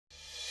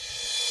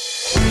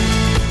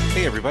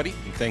Hey everybody,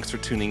 and thanks for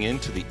tuning in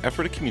to the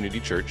Ephrata Community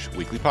Church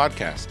weekly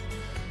podcast.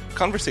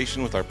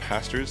 Conversation with our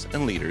pastors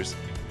and leaders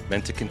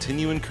meant to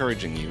continue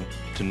encouraging you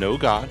to know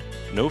God,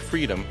 know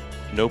freedom,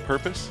 know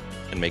purpose,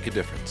 and make a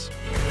difference.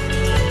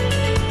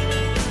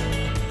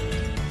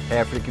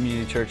 Hey, Ephrata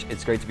Community Church,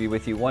 it's great to be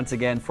with you once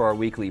again for our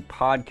weekly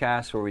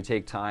podcast where we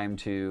take time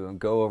to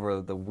go over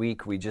the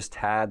week we just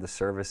had, the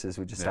services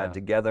we just had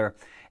together,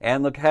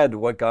 and look ahead to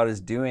what God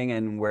is doing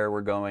and where we're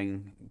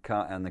going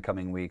in the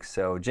coming weeks.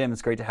 So, Jim,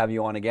 it's great to have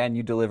you on again.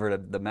 You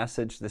delivered the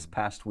message this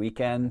past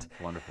weekend.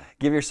 Wonderful.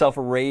 Give yourself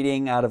a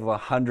rating out of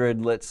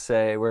 100, let's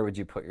say. Where would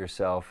you put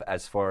yourself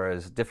as far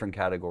as different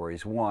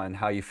categories? One,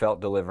 how you felt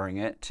delivering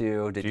it.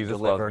 Two, did Jesus you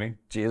deliver? loves me.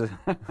 Jesus,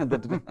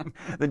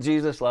 the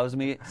Jesus loves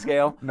me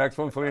scale. Next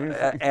one, please.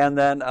 And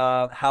then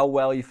how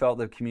well you felt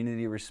the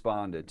community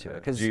responded to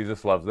it. 'Cause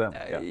Jesus loves them.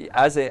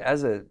 as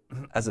a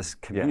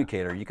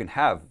communicator, you can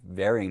have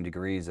varying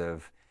degrees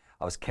of,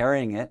 I was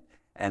carrying it,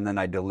 and then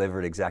I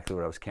delivered exactly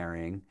what I was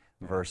carrying,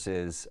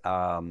 versus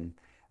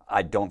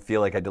I don't feel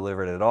like I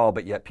delivered it at all,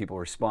 but yet people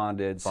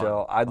responded.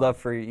 So I'd love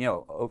for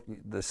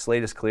the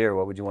slate is clear.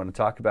 What would you want to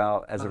talk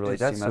about as it relates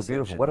to your message? That's so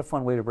beautiful. What a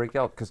fun way to break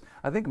out, because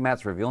I think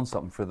Matt's revealing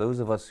something for those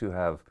of us who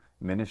have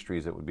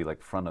ministries that would be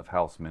like front of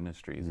house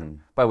ministries. And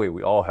by the way,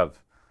 we all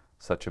have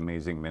such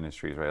amazing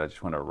ministries, right? I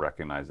just want to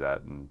recognize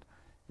that. And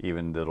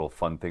even the little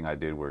fun thing I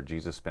did where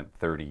Jesus spent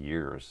 30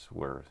 years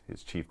where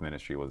his chief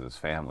ministry was his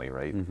family,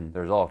 right?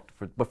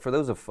 But for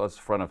those of us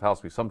front of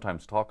house, we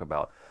sometimes talk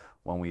about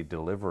when we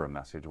deliver a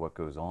message, what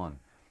goes on.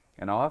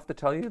 And I'll have to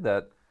tell you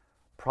that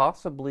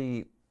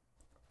possibly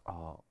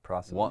at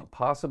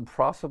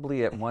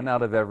 1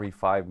 out of every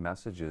 5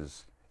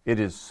 messages, it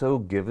is so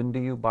given to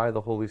you by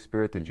the Holy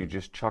Spirit that you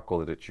just chuckle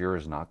that it's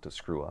yours not to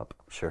screw up.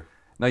 Sure.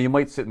 Now, you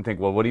might sit and think,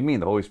 well, what do you mean?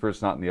 The Holy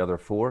Spirit's not in the other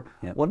 4?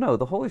 Yep. Well, no,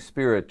 the Holy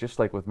Spirit, just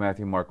like with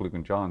Matthew, Mark, Luke,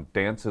 and John,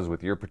 dances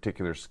with your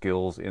particular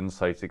skills,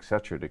 insights,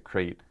 etc. to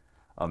create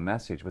a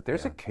message. But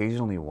there's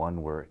occasionally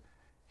one where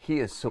he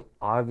is so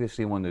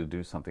obviously wanted to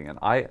do something. And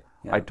I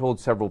told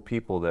several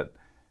people that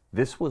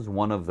this was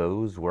one of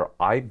those where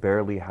I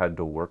barely had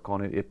to work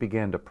on it. It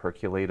began to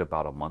percolate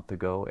about a month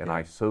ago, and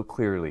I so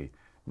clearly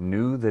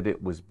knew that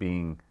it was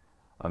being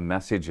a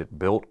message that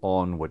built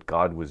on what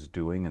God was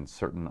doing in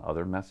certain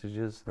other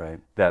messages,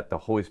 that the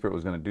Holy Spirit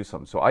was going to do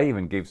something. So I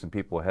even gave some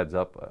people a heads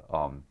up,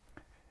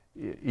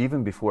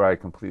 even before I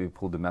completely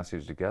pulled the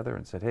message together,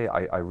 and said, hey,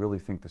 I really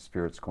think the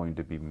Spirit's going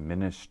to be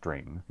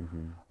ministering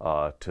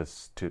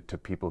to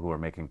people who are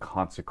making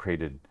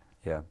consecrated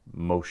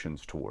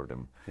motions toward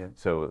him.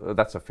 So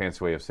that's a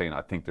fancy way of saying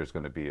I think there's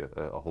going to be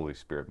a Holy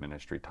Spirit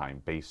ministry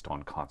time based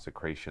on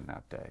consecration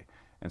that day.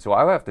 And so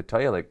I have to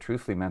tell you, like,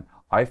 truthfully, man,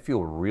 I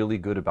feel really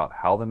good about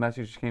how the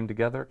message came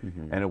together,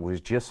 and it was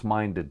just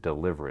mine to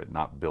deliver it,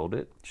 not build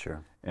it.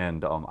 Sure.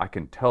 And I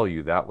can tell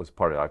you that was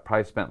part of it. I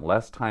probably spent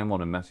less time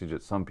on a message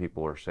that some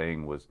people are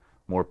saying was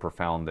more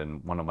profound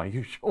than one of my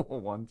usual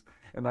ones.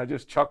 And I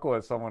just chuckle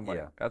at someone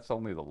like, that's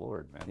only the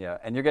Lord, man. Yeah,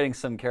 and you're getting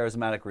some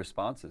charismatic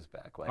responses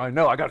back. Like, I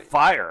know, I got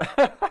fire.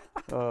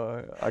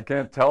 I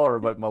can't tell her,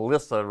 but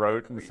Melissa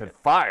wrote and said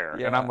fire.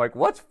 And I'm like,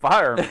 what's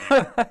fire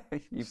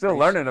mean? You're still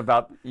learning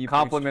about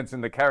compliments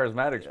in the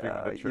charismatic stream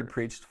of the church. You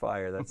preached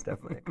fire. That's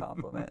definitely a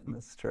compliment in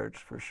this church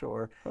for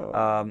sure.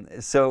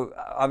 So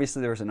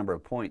obviously there was a number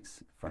of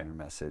points from your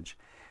message.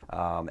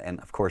 And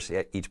of course,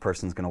 each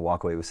person's going to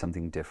walk away with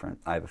something different.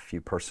 I have a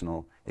few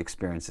personal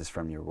experiences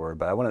from your word,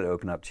 but I wanted to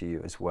open up to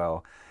you as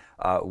well.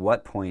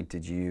 What point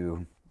did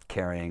you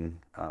carrying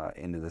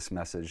into this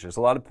message? There's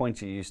a lot of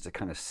points you used to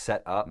kind of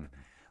set up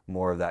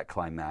more of that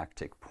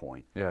climactic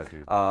point. Yeah,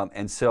 dude.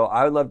 And so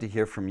I would love to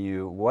hear from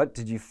you. What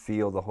did you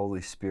feel the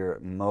Holy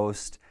Spirit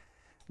most,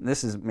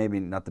 this is maybe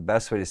not the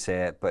best way to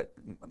say it, but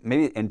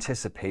maybe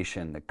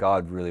anticipation that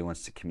God really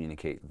wants to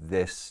communicate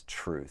this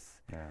truth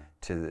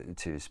to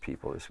his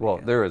people this weekend?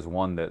 Well, there is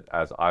one that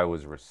as I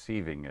was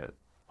receiving it,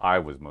 I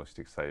was most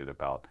excited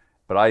about.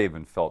 But I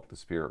even felt the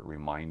Spirit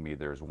remind me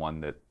there's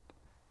one that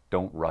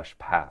don't rush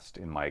past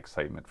in my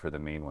excitement for the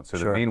main one. So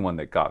the main one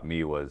that got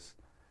me was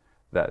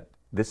that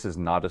this is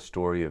not a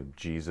story of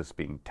Jesus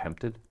being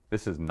tempted.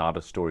 This is not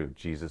a story of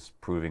Jesus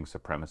proving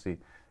supremacy.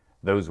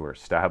 Those were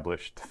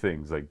established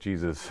things. Like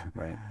Jesus,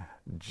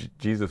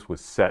 Jesus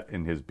was set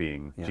in his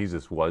being. Yeah.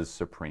 Jesus was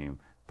supreme.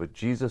 But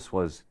Jesus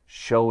was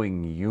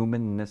showing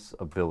humanness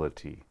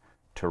ability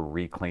to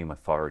reclaim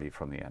authority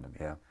from the enemy.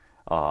 Yeah.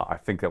 I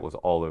think that was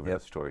all over the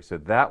story. So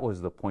that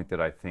was the point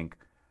that I think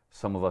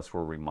some of us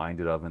were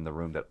reminded of in the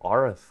room, that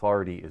our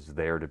authority is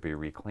there to be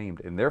reclaimed.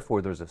 And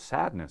therefore, there's a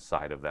sadness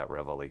side of that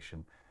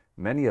revelation.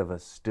 Many of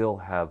us still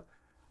have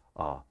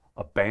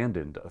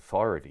abandoned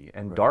authority,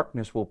 and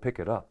darkness will pick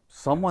it up.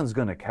 Someone's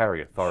going to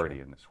carry authority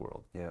in this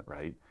world,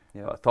 right?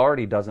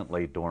 Authority doesn't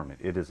lay dormant.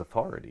 It is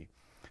authority.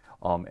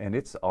 And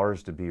it's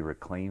ours to be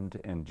reclaimed,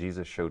 and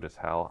Jesus showed us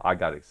how. I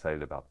got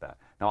excited about that.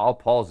 Now, I'll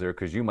pause there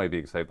because you might be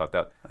excited about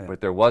that,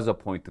 but there was a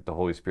point that the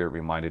Holy Spirit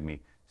reminded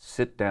me,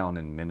 sit down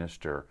and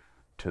minister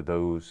to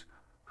those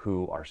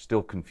who are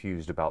still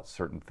confused about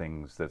certain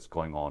things that's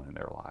going on in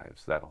their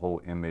lives. That whole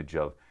image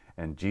of,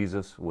 And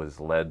Jesus was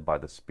led by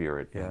the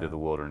Spirit into the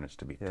wilderness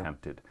to be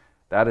tempted.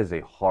 That is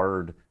a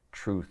hard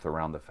truth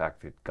around the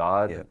fact that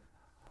God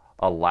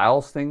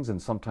allows things and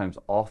sometimes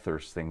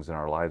authors things in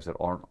our lives that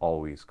aren't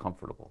always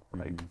comfortable,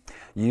 right?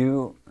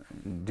 You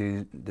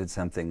did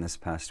something this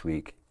past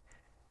week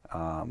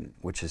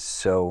which is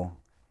so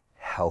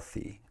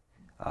healthy.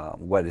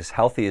 What is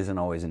healthy isn't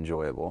always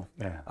enjoyable,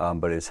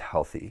 but it's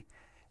healthy.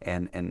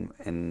 And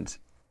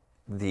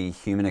the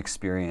human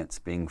experience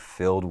being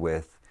filled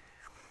with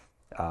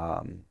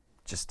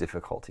just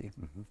difficulty.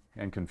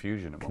 And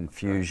confusion.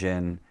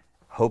 Confusion,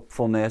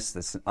 hopefulness,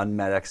 this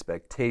unmet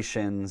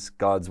expectations.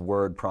 God's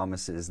word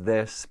promises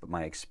this, but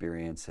my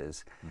experience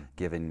has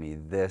given me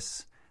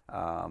this.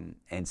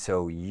 And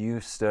so you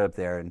stood up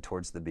there and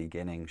towards the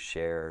beginning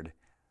shared,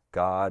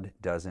 God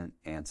doesn't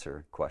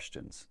answer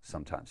questions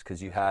sometimes,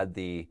 because you had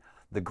the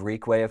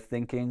Greek way of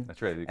thinking.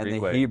 That's right, and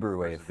the Hebrew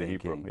way of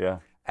thinking. Yeah.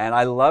 And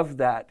I love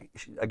that.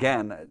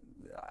 Again,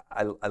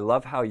 I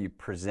love how you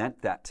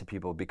present that to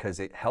people,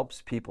 because it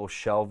helps people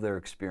shelve their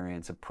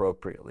experience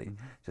appropriately.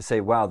 To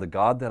say, wow, the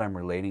God that I'm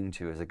relating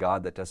to is a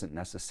God that doesn't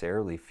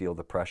necessarily feel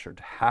the pressure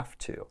to have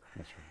to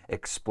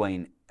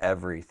explain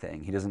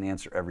everything. He doesn't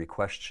answer every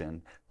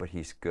question, but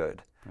he's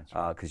good.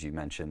 Because you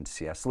mentioned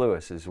C.S.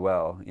 Lewis as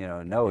well.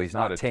 No, he's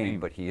not tame,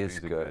 but he is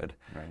good.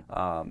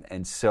 Right.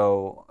 And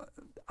so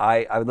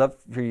I would love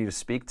for you to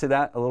speak to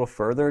that a little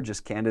further,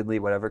 just candidly,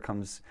 whatever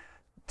comes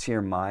to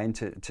your mind,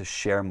 to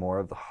share more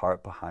of the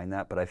heart behind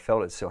that. But I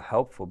felt it so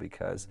helpful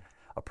because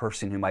a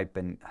person who might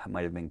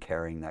have been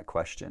carrying that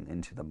question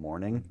into the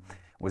morning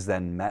was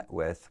then met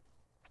with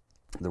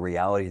the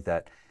reality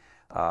that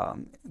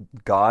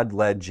God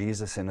led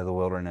Jesus into the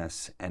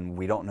wilderness, and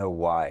we don't know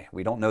why.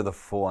 We don't know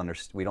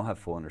we don't have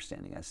full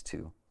understanding as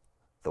to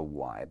the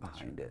why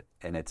behind it,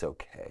 and it's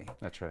okay.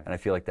 That's right. And I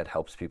feel like that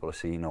helps people to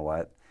see, you know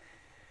what,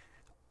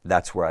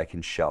 that's where I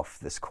can shelf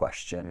this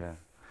question.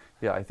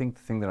 Yeah, I think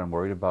the thing that I'm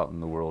worried about in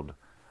the world,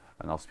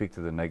 and I'll speak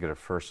to the negative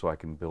first so I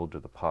can build to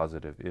the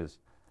positive, is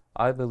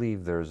I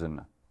believe there's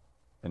an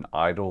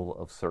idol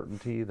of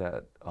certainty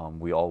that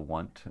we all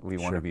want. We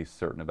want to be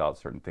certain about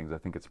certain things. I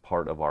think it's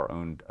part of our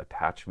own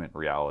attachment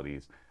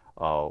realities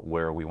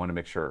where we want to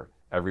make sure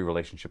every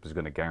relationship is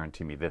going to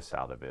guarantee me this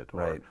out of it.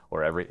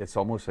 It's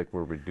almost like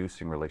we're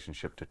reducing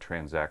relationship to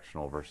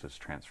transactional versus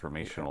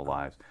transformational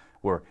lives,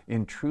 where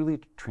in truly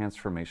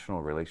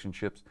transformational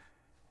relationships,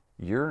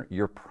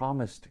 you're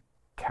promised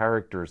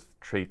characters,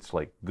 traits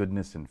like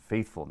goodness and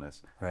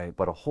faithfulness,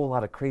 but a whole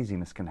lot of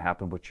craziness can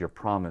happen, but you're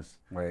promised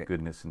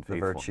goodness and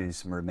faithfulness. The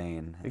virtues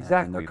remain.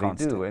 Exactly, they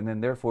do. And then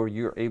therefore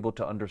you're able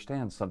to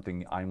understand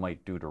something I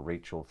might do to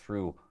Rachel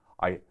through,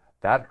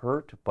 that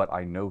hurt, but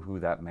I know who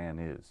that man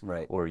is.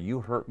 Or you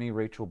hurt me,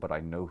 Rachel, but I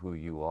know who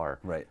you are.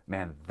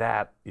 Man,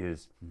 that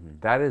is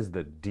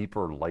the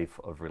deeper life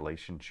of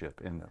relationship.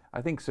 And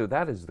I think so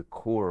that is the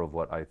core of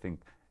what I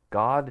think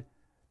God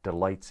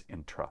delights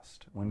in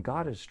trust. When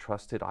God is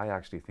trusted, I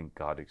actually think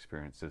God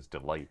experiences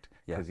delight,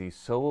 because he's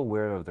so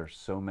aware of there's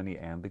so many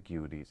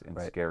ambiguities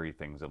and scary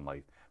things in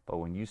life. But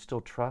when you still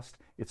trust,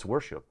 it's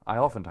worship. I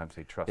oftentimes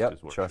say trust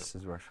is worship. Trust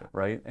is worship.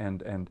 Right?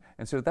 And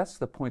so that's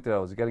the point that I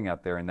was getting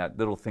at there, and that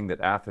little thing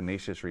that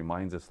Athanasius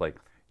reminds us, like,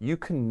 you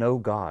can know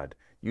God,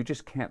 you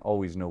just can't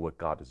always know what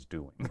God is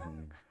doing.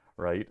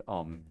 Right?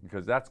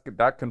 Because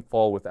that can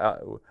fall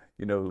without,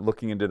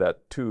 looking into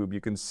that tube.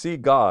 You can see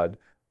God,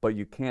 but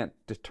you can't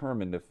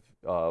determine if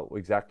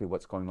exactly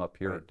what's going up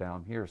here or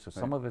down here. So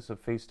some of us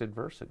have faced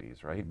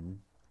adversities, right?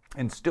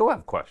 And still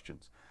have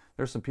questions.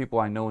 There's some people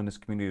I know in this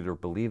community that are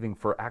believing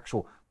for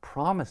actual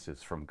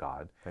promises from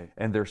God,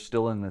 and they're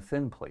still in the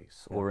thin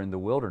place or in the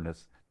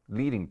wilderness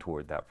leading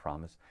toward that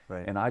promise.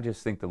 And I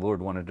just think the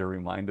Lord wanted to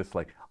remind us,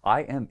 like,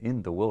 I am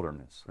in the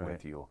wilderness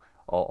with you,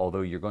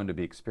 although you're going to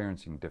be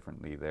experiencing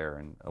differently there.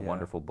 And a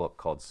wonderful book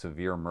called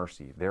Severe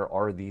Mercy. There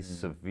are these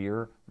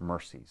severe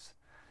mercies.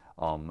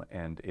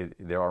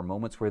 There are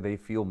moments where they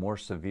feel more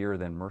severe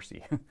than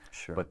mercy,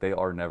 but they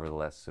are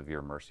nevertheless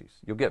severe mercies.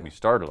 You'll get me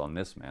started on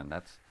this, man.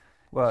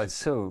 It's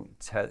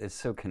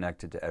so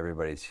connected to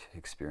everybody's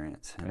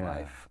experience in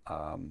life,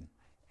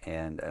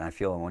 and I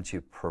feel once you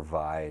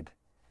provide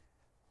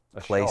a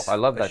place, I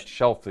love that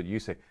shelf that you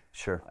say.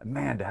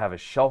 Man, to have a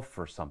shelf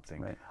for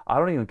something. I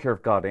don't even care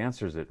if God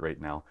answers it right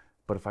now,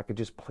 but if I could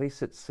just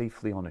place it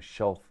safely on a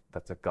shelf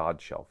that's a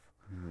God shelf.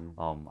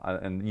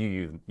 And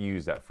you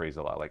use that phrase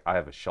a lot, like, I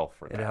have a shelf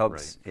for that. It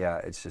helps,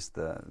 it's just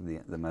the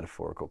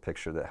metaphorical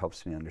picture that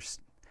helps me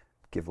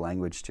give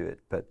language to it.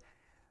 But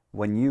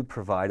when you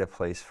provide a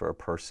place for a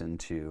person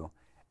to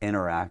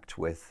interact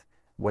with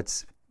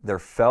what's their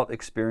felt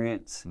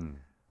experience,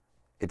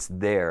 it's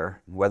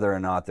there, whether or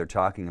not they're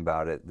talking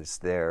about it, it's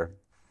there.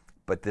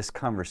 But this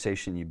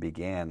conversation you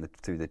began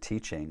through the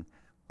teaching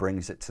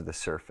brings it to the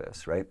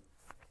surface, right?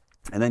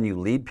 And then you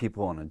lead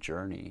people on a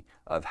journey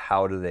of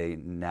how do they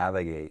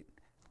navigate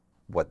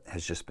what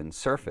has just been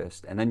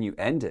surfaced, and then you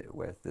end it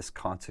with this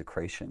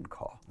consecration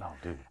call. Oh,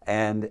 dude.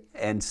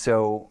 And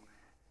so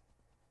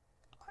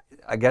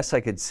I guess I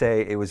could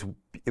say it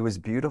was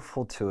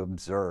beautiful to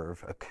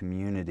observe a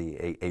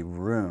community, a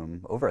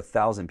room, over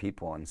 1,000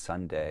 people on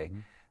Sunday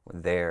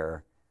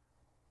there,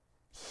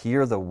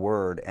 hear the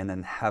word, and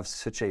then have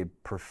such a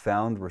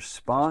profound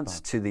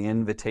response to the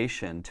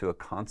invitation to a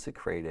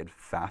consecrated,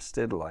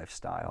 fasted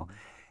lifestyle.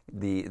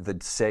 The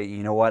say,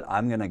 you know what,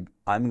 I'm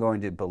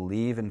going to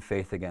believe in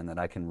faith again, that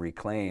I can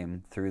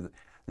reclaim through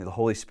the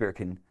Holy Spirit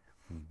can.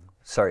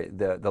 Sorry,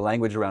 the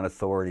language around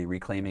authority,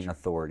 reclaiming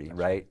authority,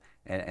 right?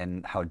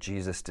 And how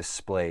Jesus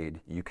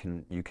displayed, you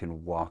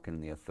can walk in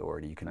the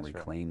authority, you can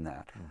reclaim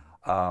that.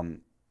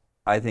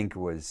 I think it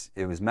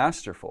was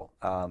masterful.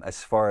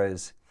 As far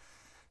as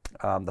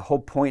the whole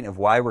point of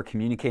why we're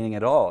communicating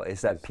at all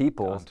is that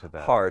people's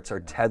hearts are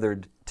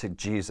tethered to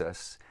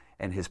Jesus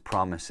and his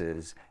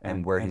promises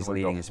and where he's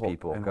leading his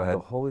people. And Go ahead.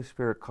 the Holy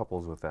Spirit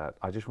couples with that.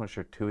 I just want to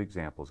share 2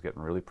 examples,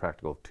 getting really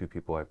practical, of 2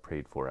 people I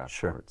prayed for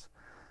afterwards.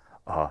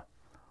 Sure.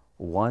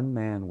 One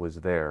man was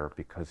there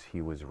because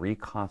he was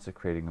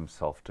reconsecrating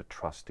himself to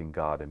trusting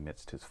God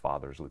amidst his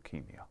father's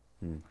leukemia.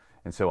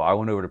 And so I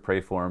went over to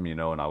pray for him,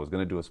 and I was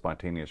going to do a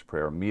spontaneous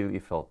prayer. Immediately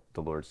felt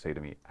the Lord say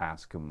to me,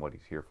 ask him what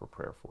he's here for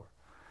prayer for.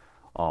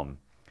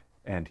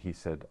 And he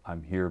said,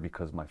 I'm here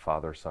because my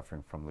father is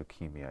suffering from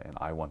leukemia, and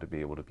I want to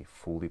be able to be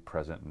fully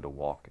present and to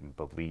walk and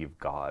believe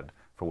God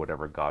for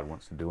whatever God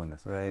wants to do in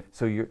this. Right.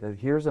 So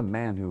here's a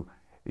man who,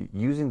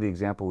 using the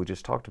example we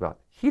just talked about,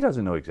 he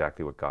doesn't know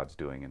exactly what God's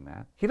doing in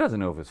that. He doesn't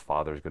know if his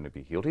father is going to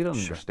be healed. He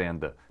doesn't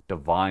understand the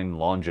divine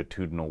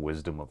longitudinal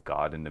wisdom of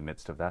God in the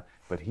midst of that.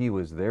 But he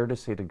was there to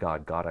say to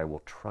God, God, I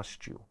will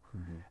trust you.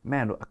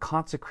 Man, a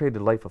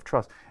consecrated life of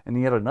trust.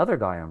 And yet another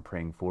guy I'm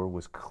praying for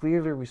was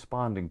clearly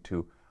responding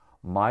to,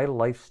 my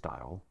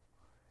lifestyle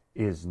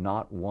is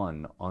not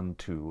one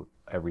unto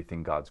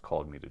everything God's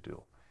called me to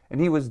do.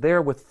 And he was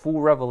there with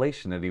full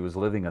revelation that he was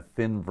living a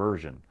thin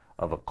version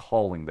of a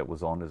calling that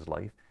was on his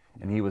life.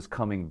 And he was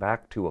coming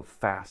back to a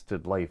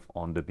fasted life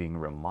onto being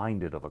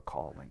reminded of a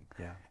calling.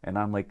 Yeah. And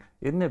I'm like,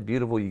 isn't it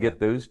beautiful you get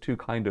those 2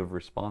 kind of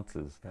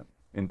responses?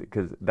 And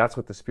because that's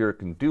what the Spirit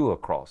can do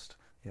across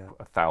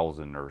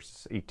 1,000 or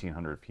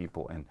 1,800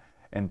 people.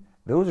 And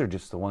those are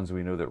just the ones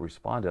we know that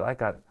responded. I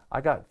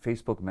got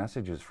Facebook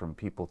messages from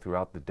people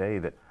throughout the day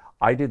that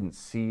I didn't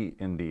see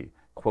in the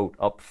quote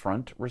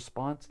upfront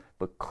response,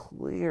 but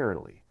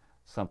clearly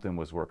something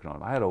was working on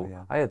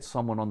them. I had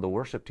someone on the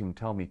worship team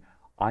tell me,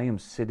 I am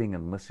sitting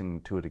and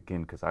listening to it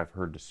again because I've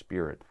heard the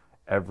Spirit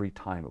every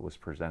time it was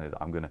presented.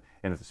 And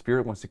if the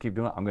Spirit wants to keep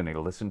doing it, I'm going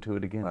to listen to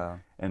it again. Wow.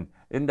 And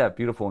isn't that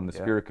beautiful? And the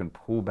Spirit can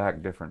pull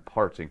back different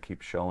parts and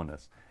keep showing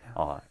us.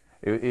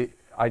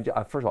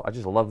 First of all, I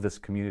just love this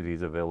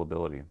community's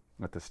availability.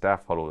 At the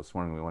staff huddle this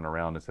morning, we went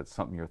around and said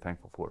something you're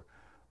thankful for.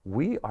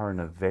 We are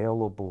an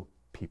available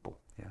people,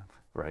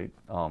 right?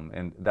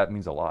 And that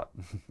means a lot.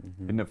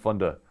 Isn't it fun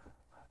to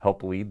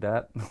help lead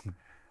that?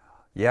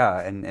 Yeah,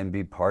 and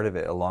be part of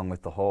it along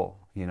with the whole.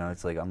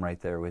 It's like I'm right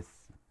there with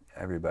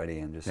everybody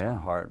and just my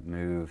heart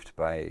moved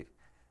by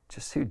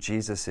just who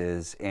Jesus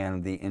is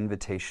and the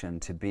invitation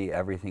to be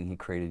everything he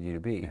created you to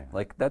be.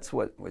 Like that's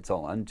what it's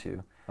all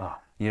unto.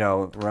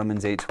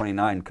 Romans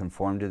 8:29,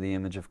 conform to the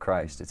image of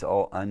Christ. It's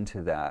all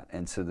unto that.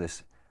 And so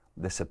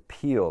this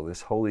appeal,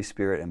 this Holy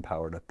Spirit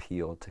empowered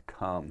appeal to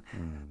come,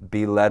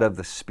 be led of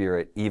the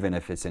Spirit, even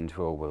if it's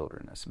into a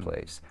wilderness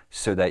place,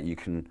 so that you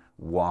can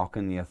walk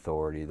in the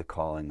authority, the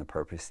calling, the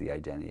purpose, the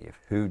identity of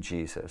who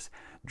Jesus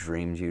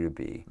dreamed you to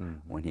be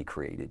when he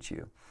created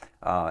you.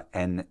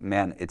 And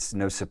man, it's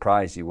no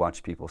surprise you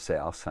watch people say,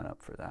 I'll sign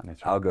up for that.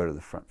 I'll go to the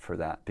front for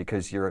that,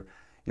 because you're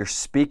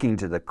speaking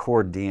to the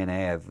core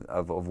DNA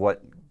of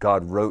what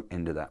God wrote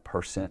into that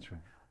person. That's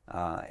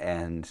right.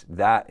 And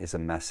that is a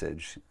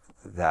message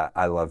that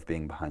I love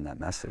being behind that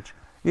message.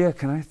 Yeah,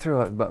 can I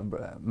throw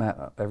out,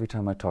 Matt, every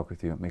time I talk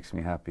with you, it makes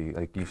me happy.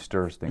 Like, you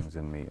stirs things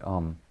in me.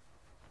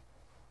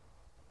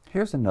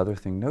 Here's another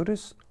thing.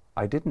 Notice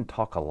I didn't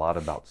talk a lot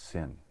about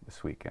sin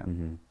this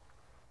weekend.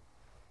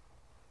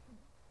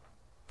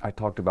 I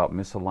talked about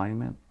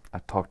misalignment. I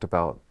talked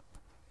about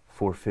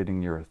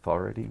forfeiting your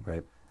authority.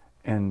 Right.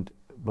 And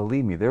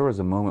believe me, there was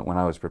a moment when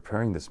I was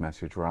preparing this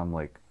message where I'm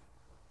like,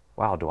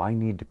 wow, do I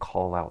need to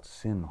call out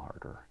sin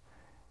harder?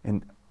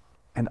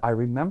 And I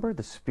remember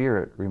the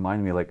Spirit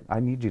reminding me, like, I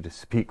need you to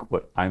speak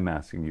what I'm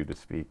asking you to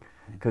speak.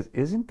 Because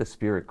isn't the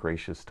Spirit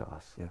gracious to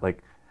us? Yeah.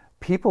 Like,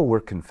 people were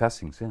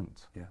confessing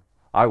sins. Yeah.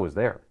 I was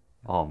there.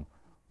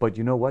 But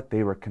you know what?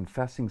 They were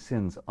confessing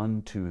sins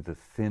unto the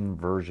thin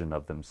version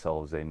of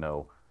themselves they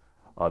know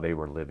they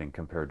were living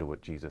compared to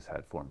what Jesus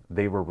had for them.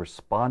 They were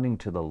responding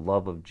to the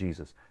love of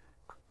Jesus,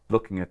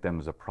 looking at them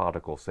as a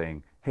prodigal,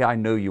 saying, hey, I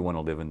know you want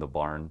to live in the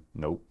barn.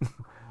 Nope.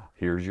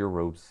 Here's your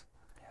robes.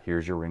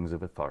 Here's your rings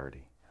of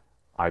authority.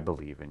 I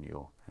believe in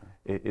you.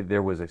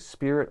 There was a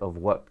spirit of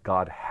what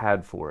God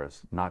had for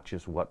us, not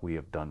just what we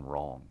have done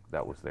wrong,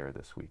 that was there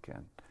this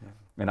weekend.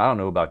 And I don't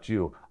know about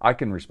you, I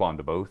can respond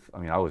to both. I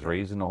mean, I was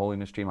raised in the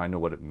holiness team. I know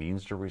what it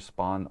means to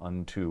respond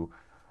unto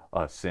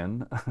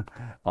sin.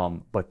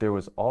 But there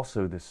was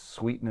also this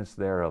sweetness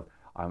there of,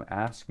 I'm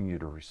asking you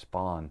to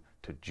respond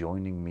to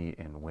joining me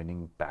in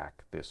winning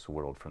back this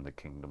world from the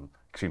kingdom.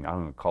 Excuse me, I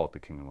don't even call it the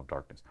kingdom of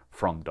darkness,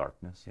 from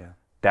darkness. Yeah.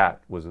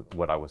 That was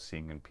what I was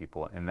seeing in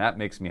people. And that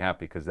makes me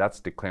happy because that's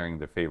declaring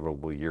the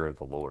favorable year of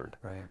the Lord,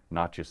 Right.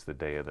 not just the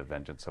day of the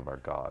vengeance of our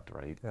God,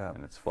 right? Yeah.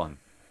 And it's fun.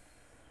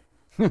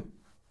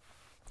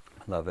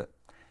 Love it.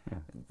 Yeah.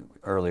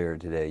 Earlier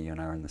today, you and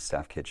I were in the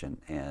staff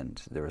kitchen,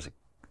 and there was a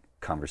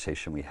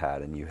conversation we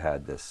had, and you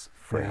had this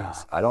phrase.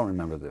 Yeah. I don't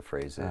remember the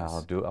phrase. Yeah,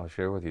 I'll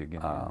share with you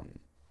again.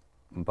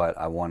 But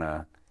I want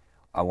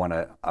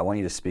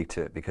you to speak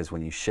to it, because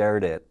when you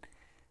shared it,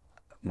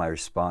 my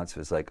response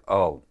was like,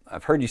 "Oh,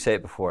 I've heard you say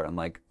it before." I'm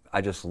like, I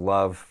just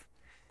love.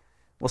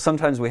 Well,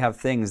 sometimes we have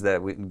things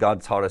that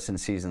God taught us in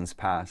seasons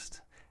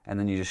past, and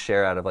then you just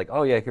share out of like,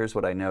 "Oh yeah, here's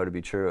what I know to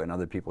be true," and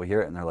other people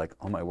hear it and they're like,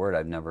 "Oh my word,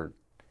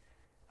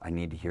 I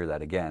need to hear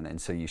that again." And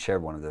so you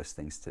shared one of those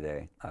things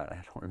today.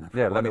 I don't remember.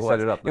 Yeah, let me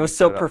set it up. It was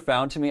so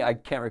profound to me, I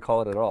can't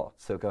recall it at all.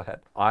 So go ahead.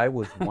 I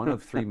was one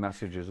of 3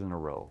 messages in a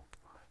row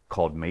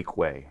called Make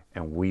Way,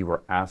 and we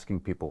were asking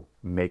people,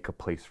 make a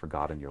place for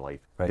God in your life.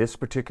 Right. This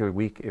particular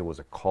week, it was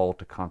a call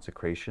to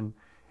consecration,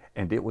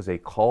 and it was a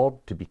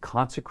call to be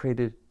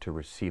consecrated to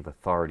receive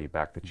authority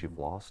back that you've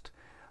lost.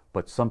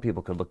 But some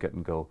people could look at it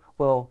and go,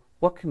 well,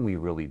 what can we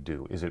really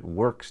do? Is it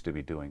works to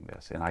be doing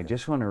this? And I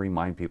just want to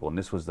remind people, and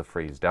this was the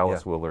phrase,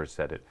 Dallas Willard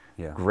said it,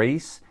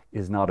 grace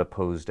is not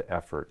opposed to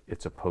effort,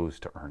 it's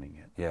opposed to earning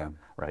it. Yeah.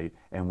 Right?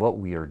 And what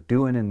we are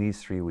doing in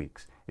these 3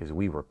 weeks is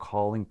we were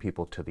calling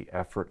people to the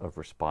effort of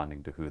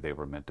responding to who they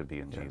were meant to be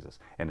in Jesus.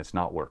 And it's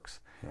not works.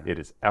 It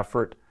is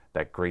effort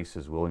that grace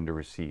is willing to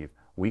receive.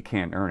 We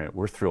can't earn it.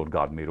 We're thrilled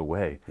God made a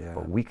way.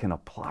 But we can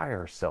apply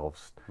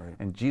ourselves. Right.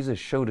 And Jesus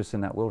showed us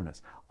in that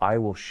wilderness, I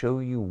will show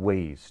you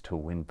ways to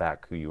win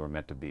back who you are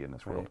meant to be in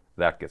this world.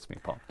 That gets me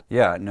pumped.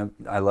 Yeah, no,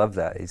 I love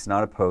that. He's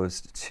not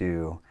opposed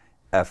to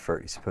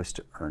effort. He's opposed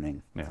to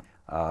earning. Yeah.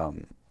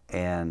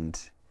 And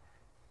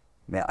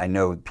man, I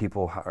know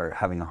people are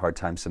having a hard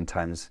time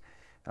sometimes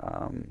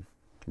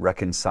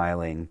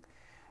reconciling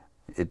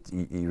it.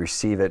 You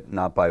receive it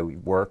not by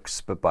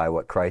works, but by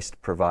what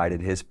Christ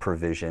provided, His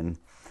provision.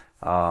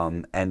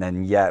 And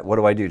then yet, what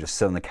do I do? Just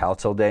sit on the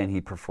couch all day and He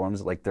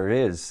performs it? Like, there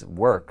is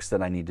works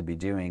that I need to be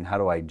doing. How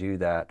do I do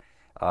that?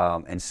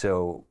 And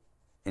so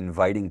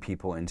inviting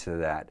people into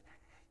that,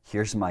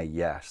 here's my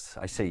yes.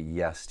 I say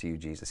yes to you,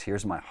 Jesus.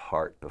 Here's my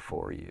heart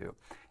before you.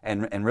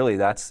 And really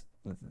that's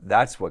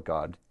what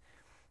God,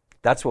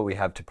 that's what we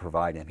have to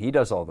provide Him. He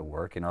does all the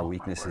work. In our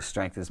weakness, His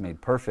strength is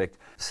made perfect.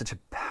 Such a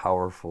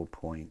powerful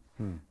point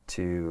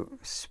to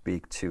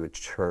speak to a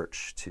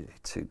church, to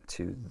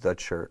the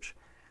church.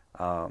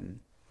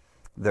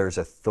 There's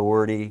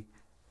authority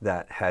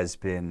that has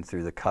been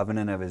through the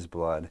covenant of His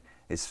blood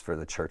is for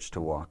the church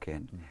to walk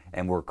in.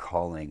 And we're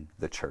calling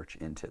the church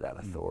into that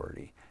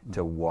authority,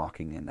 to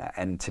walking in that.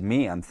 And to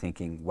me, I'm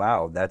thinking,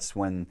 wow, that's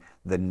when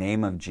the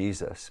name of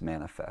Jesus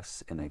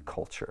manifests in a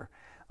culture,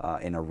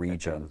 in a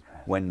region,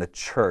 when the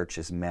church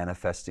is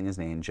manifesting His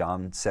name.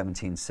 John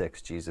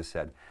 17:6, Jesus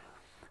said,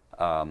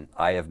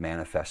 I have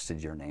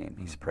manifested your name.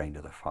 He's praying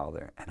to the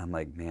Father. And I'm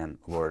like, man,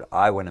 Lord,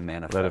 I want to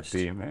manifest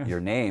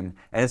your name.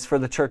 And it's for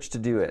the church to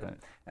do it.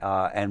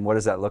 Right. And what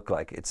does that look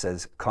like? It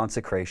says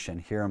consecration,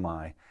 here am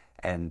I.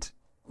 And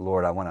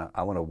Lord, I want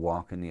to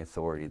walk in the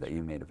authority that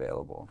you made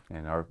available.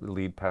 And our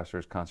lead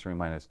pastors constantly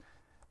remind us,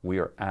 we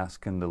are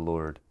asking the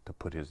Lord to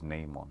put His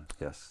name on us.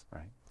 Yes.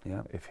 Right?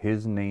 Yeah. If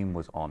His name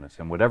was on us,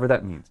 and whatever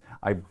that means,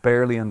 I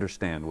barely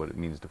understand what it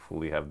means to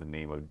fully have the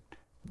name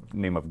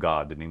of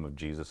God, the name of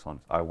Jesus on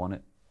us. I want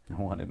it.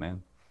 I want it,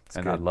 man. That's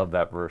and good. I love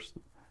that verse.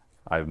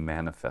 I've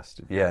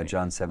manifested. Yeah,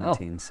 John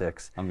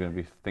 17:6. I'm going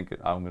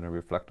to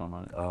reflect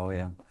on it. Oh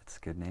yeah, that's a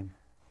good name.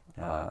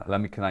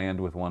 Can I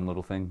end with one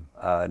little thing?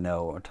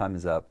 No, our time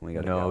is up. We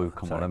got to go. No,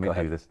 come on, let me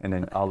do this, and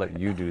then I'll let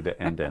you do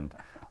the end.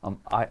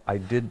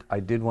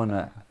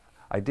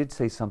 I did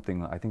say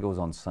something. I think it was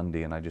on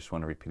Sunday, and I just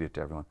want to repeat it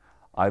to everyone.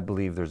 I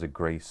believe there's a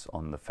grace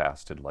on the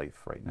fasted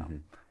life right now,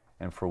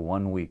 and for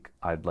 1 week,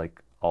 I'd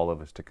like all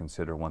of us to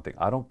consider one thing.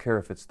 I don't care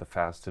if it's the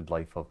fasted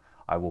life of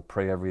I will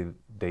pray every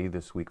day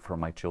this week for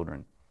my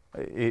children.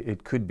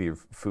 It could be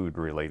food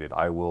related.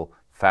 I will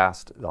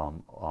fast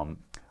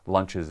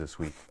lunches this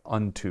week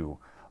unto.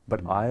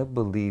 But I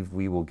believe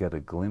we will get a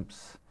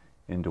glimpse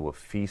into a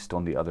feast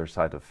on the other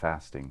side of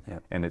fasting,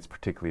 and it's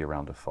particularly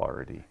around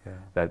authority.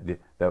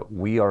 That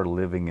we are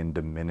living in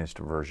diminished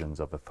versions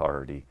of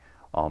authority.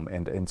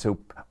 And so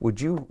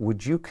would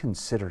you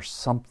consider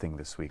something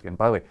this week? And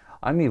by the way,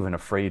 I'm even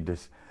afraid to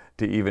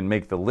even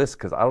make the list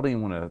because I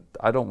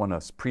don't want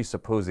to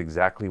presuppose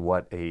exactly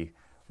what a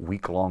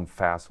week-long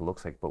fast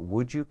looks like. But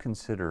would you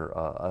consider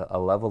a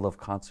level of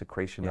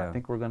consecration? I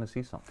think we're going to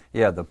see something.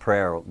 Yeah, the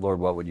prayer, Lord,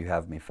 what would you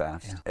have me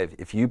fast? Yeah.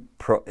 If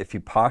you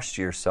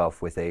posture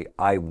yourself with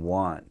I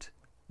want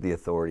the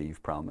authority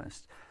you've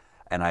promised,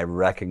 and I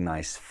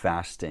recognize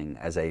fasting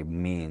as a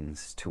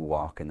means to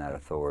walk in that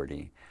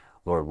authority,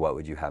 Lord, what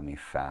would you have me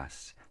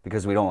fast?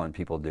 because we don't want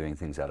people doing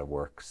things out of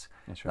works.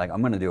 That's right. Like,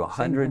 I'm going to do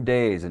 100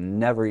 days and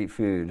never eat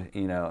food.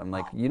 I'm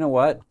like, you know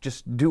what?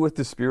 Just do what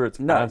the Spirit's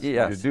asked you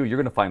to do. You're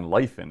going to find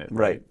life in it.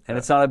 Right. And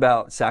it's not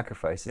about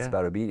sacrifice. It's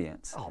about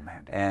obedience. Oh,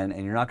 man.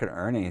 And you're not going to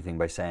earn anything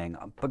by saying,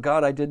 but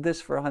God, I did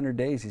this for 100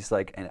 days. He's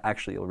like, and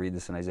actually you'll read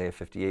this in Isaiah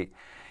 58.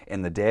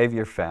 In the day of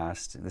your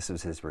fast, this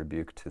was his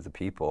rebuke to the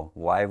people,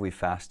 why have we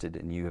fasted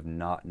and you have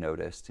not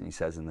noticed? And he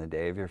says, in the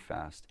day of your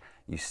fast,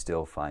 you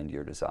still find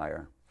your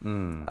desire.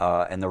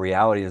 And the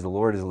reality is the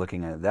Lord is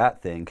looking at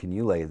that thing. Can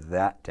you lay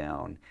that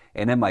down?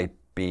 And it might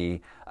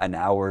be an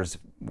hour's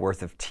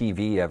worth of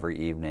TV every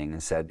evening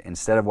and said,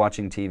 instead of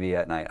watching TV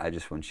at night, I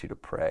just want you to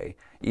pray.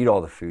 Eat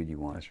all the food you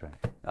want. That's right.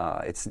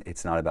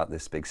 It's not about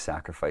this big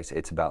sacrifice.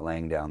 It's about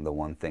laying down the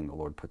one thing the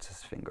Lord puts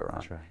his finger on.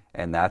 That's right.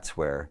 And that's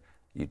where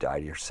you die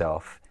to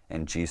yourself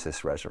and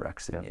Jesus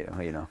resurrects in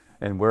you.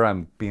 And where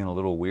I'm being a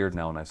little weird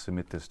now, and I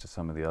submit this to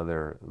some of the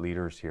other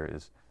leaders here,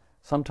 is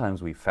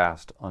sometimes we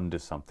fast unto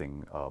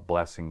something,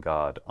 blessing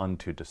God,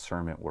 unto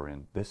discernment we're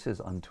in. This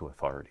is unto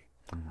authority.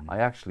 I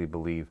actually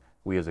believe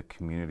we as a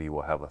community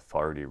will have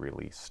authority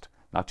released.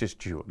 Not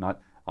just you.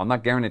 I'm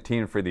not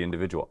guaranteeing for the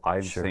individual.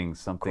 I'm saying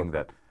something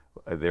that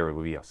there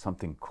will be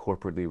something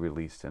corporately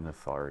released in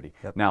authority.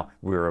 Now,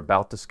 we're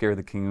about to scare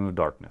the kingdom of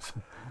darkness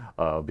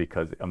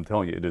because I'm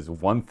telling you, it is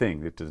one thing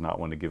that does not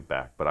want to give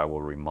back. But I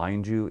will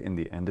remind you in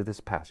the end of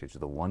this passage,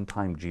 the one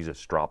time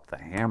Jesus dropped the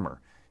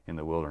hammer in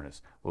the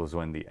wilderness was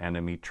when the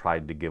enemy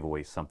tried to give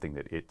away something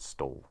that it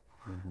stole.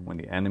 When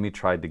the enemy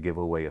tried to give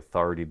away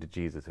authority to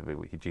Jesus,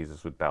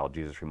 Jesus would bow.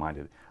 Jesus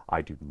reminded,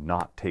 I do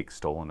not take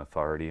stolen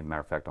authority. As a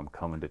matter of fact, I'm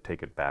coming to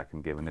take it back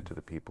and giving it to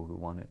the people who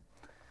want it.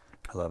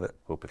 I love it.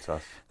 Hope it's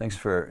us. Thanks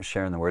for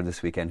sharing the word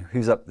this weekend.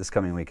 Who's up this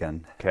coming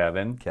weekend?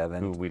 Kevin,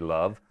 who we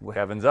love.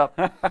 Kevin's up.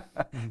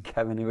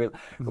 Kevin,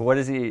 what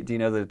is he? Do you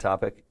know the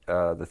topic,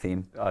 the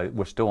theme?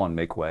 We're still on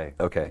Make Way.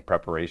 Okay.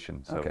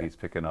 Preparation. So he's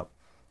picking up.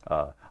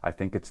 I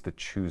think it's the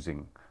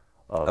choosing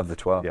of the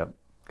 12. Yep.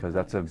 Because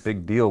that's a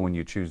big deal when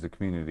you choose the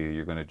community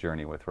you're going to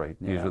journey with, right?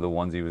 These are the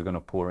ones he was going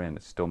to pour in.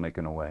 It's still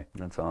making a way.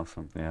 That's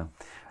awesome. Yeah.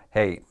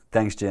 Hey,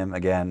 thanks, Jim,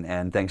 again,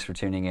 and thanks for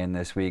tuning in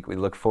this week. We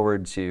look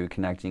forward to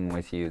connecting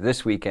with you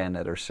this weekend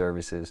at our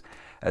services,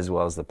 as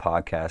well as the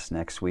podcast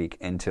next week.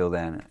 Until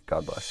then,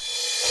 God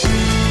bless.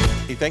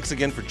 Hey, thanks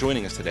again for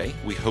joining us today.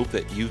 We hope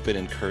that you've been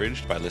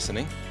encouraged by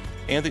listening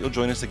and that you'll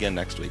join us again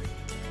next week.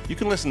 You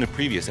can listen to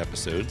previous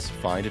episodes,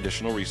 find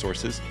additional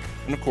resources,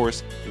 and of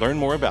course, learn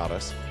more about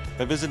us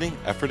by visiting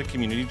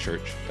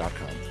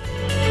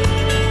EphrataCommunityChurch.com.